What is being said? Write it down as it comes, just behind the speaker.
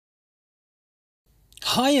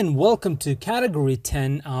Hi and welcome to Category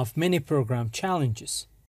 10 of Mini Program Challenges.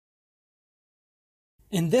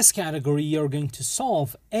 In this category, you're going to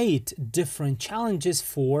solve 8 different challenges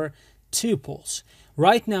for tuples.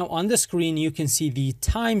 Right now on the screen, you can see the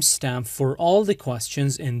timestamp for all the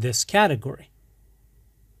questions in this category.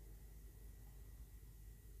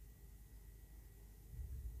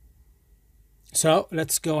 So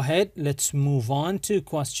let's go ahead. Let's move on to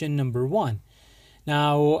question number 1.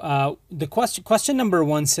 Now, the question number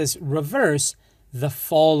 1 says reverse the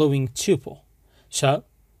following tuple. So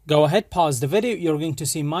go ahead, pause the video. You're going to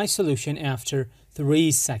see my solution after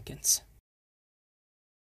 3 seconds.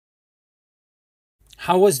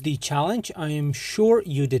 How was the challenge? I am sure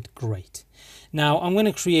you did great. Now I'm going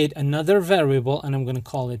to create another variable and I'm going to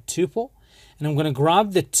call it tuple. And I'm going to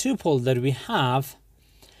grab the tuple that we have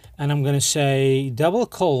and I'm going to say double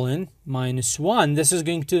colon minus 1. This is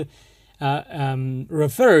going to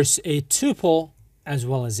reverse a tuple as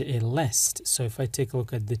well as a list. So if I take a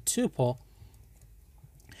look at the tuple,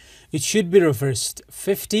 it should be reversed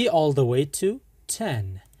 50 all the way to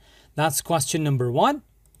 10. That's question number 1.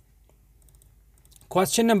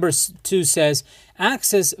 Question number 2 says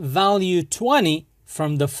access value 20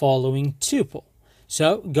 from the following tuple.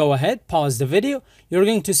 So go ahead, pause the video. You're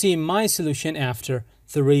going to see my solution after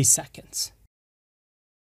 3 seconds.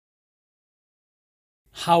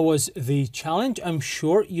 How was the challenge? I'm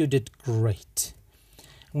sure you did great.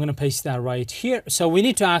 I'm going to paste that right here. So we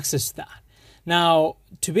need to access that. Now,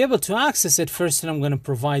 to be able to access it, first I'm going to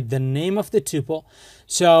provide the name of the tuple.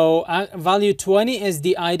 So value 20 is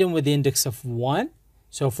the item with the index of 1.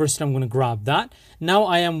 So first I'm going to grab that. Now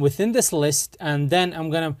I am within this list and then I'm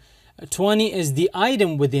going to, 20 is the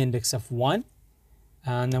item with the index of 1.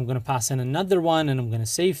 And I'm going to pass in another one and I'm going to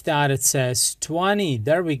save that. It says 20.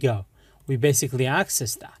 There we go. We basically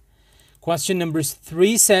access that. Question number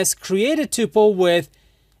 3 says create a tuple with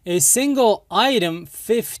a single item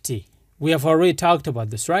 50. We have already talked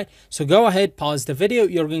about this, right? So go ahead, pause the video.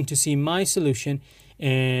 You're going to see my solution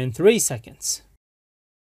in 3 seconds.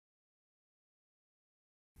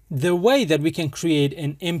 The way that we can create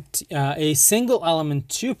an a single element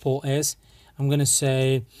tuple is, I'm going to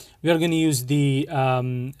say, we are going to use the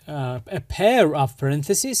a pair of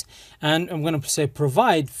parentheses, and I'm going to say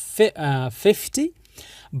provide 50.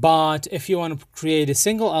 But if you want to create a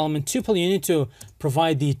single element tuple, you need to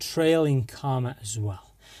provide the trailing comma as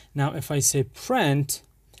well. Now, if I say print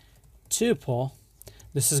tuple,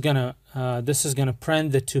 this is gonna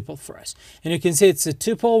print the tuple for us, and you can see it's a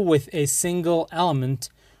tuple with a single element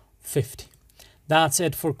 50. That's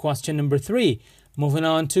it for question number 3. Moving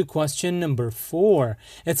on to question number 4.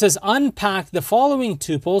 It says unpack the following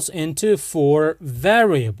tuples into 4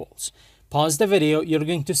 variables. Pause the video. You're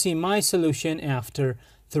going to see my solution after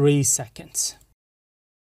 3 seconds.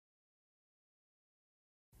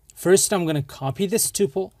 First, I'm going to copy this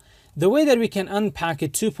tuple. The way that we can unpack a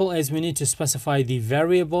tuple is we need to specify the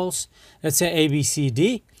variables. Let's say A, B, C,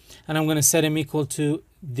 D. And I'm going to set them equal to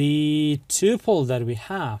the tuple that we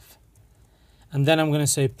have. And then I'm going to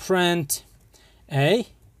say print A.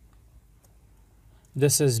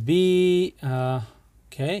 This is B.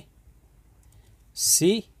 Okay.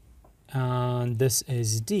 C. And this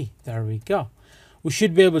is D. There we go. We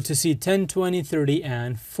should be able to see 10, 20, 30,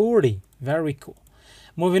 and 40. Very cool.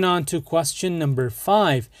 Moving on to question number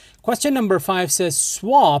 5. Question number 5 says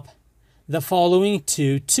swap the following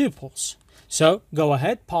 2 tuples. So go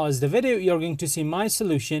ahead, pause the video. You're going to see my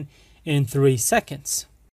solution in 3 seconds.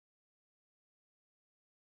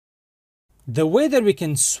 The way that we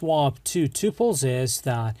can swap 2 tuples is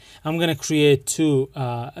that I'm going to create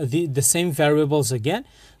the same variables again.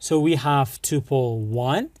 So we have tuple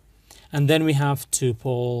 1 and then we have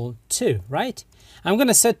tuple 2, right? I'm going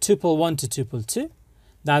to set tuple 1 to tuple 2.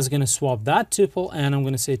 That's going to swap that tuple, and I'm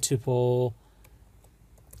going to say tuple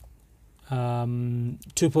 2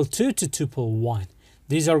 to tuple 1.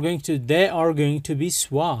 They are going to be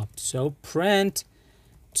swapped. So print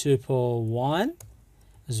tuple 1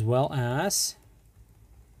 as well as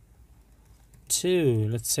 2.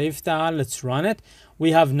 Let's save that. Let's run it.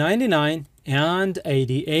 We have 99 and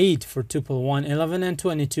 88 for tuple 1, 11 and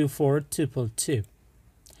 22 for tuple 2.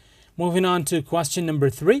 Moving on to question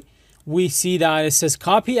number 3. We see that it says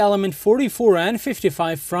copy element 44 and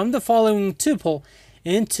 55 from the following tuple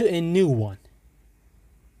into a new one.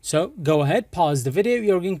 So go ahead, pause the video.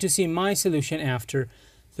 You're going to see my solution after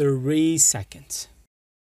 3 seconds.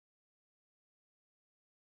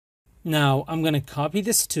 Now I'm going to copy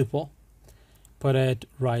this tuple, put it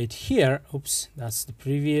right here. Oops, that's the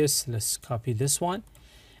previous. Let's copy this one.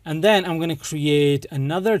 And then I'm going to create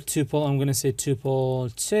another tuple. I'm going to say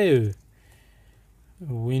tuple 2.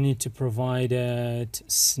 we need to provide it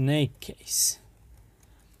snake case.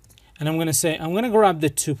 And I'm going to say, I'm going to grab the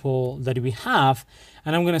tuple that we have,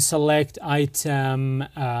 and I'm going to select item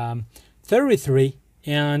 33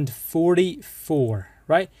 and 44,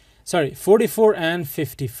 right? Sorry, 44 and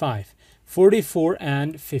 55. 44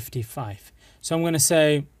 and 55. So I'm going to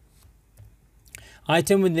say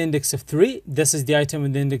item with the index of 3. This is the item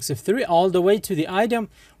with the index of 3 all the way to the item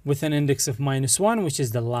with an index of -1, which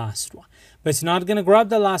is the last one. But it's not going to grab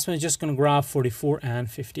the last one, it's just going to grab 44 and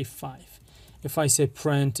 55. If I say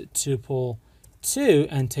print tuple 2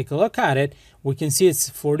 and take a look at it, we can see it's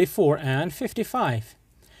 44 and 55.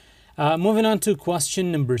 Moving on to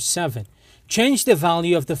question number 7. Change the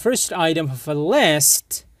value of the first item of a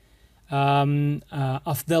list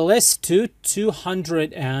to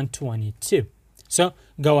 222. So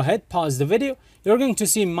go ahead, pause the video. You're going to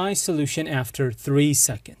see my solution after 3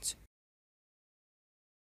 seconds.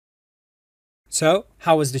 So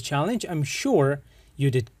how was the challenge? I'm sure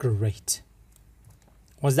you did great.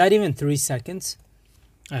 Was that even 3 seconds?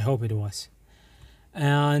 I hope it was.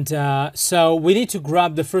 And so we need to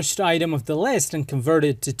grab the first item of the list and convert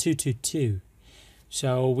it to 222.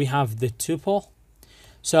 So we have the tuple.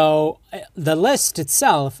 So the list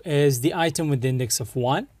itself is the item with the index of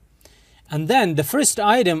 1. And then the first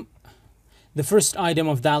item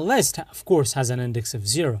of that list, of course, has an index of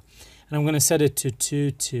 0. And I'm going to set it to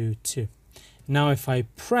 222. Now if I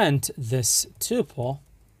print this tuple,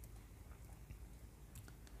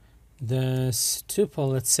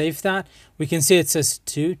 let's save that. We can see it says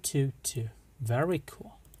 222. Very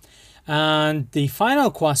cool. And the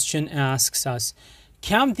final question asks us,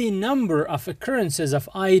 count the number of occurrences of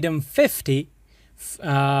item 50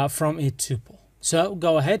 from a tuple. So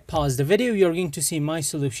go ahead, pause the video. You're going to see my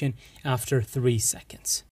solution after 3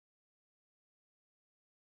 seconds.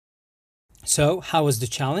 So how was the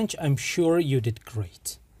challenge? I'm sure you did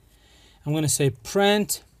great. I'm going to say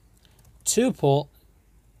print tuple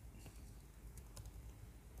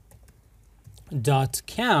dot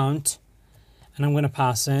count, and I'm going to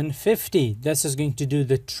pass in 50. This is going to do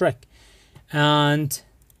the trick. And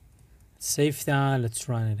save that. Let's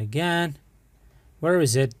run it again. Where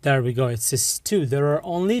is it? There we go. It says 2. There are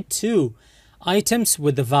only 2 items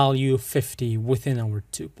with the value 50 within our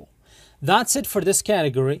tuple. That's it for this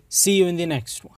category. See you in the next one.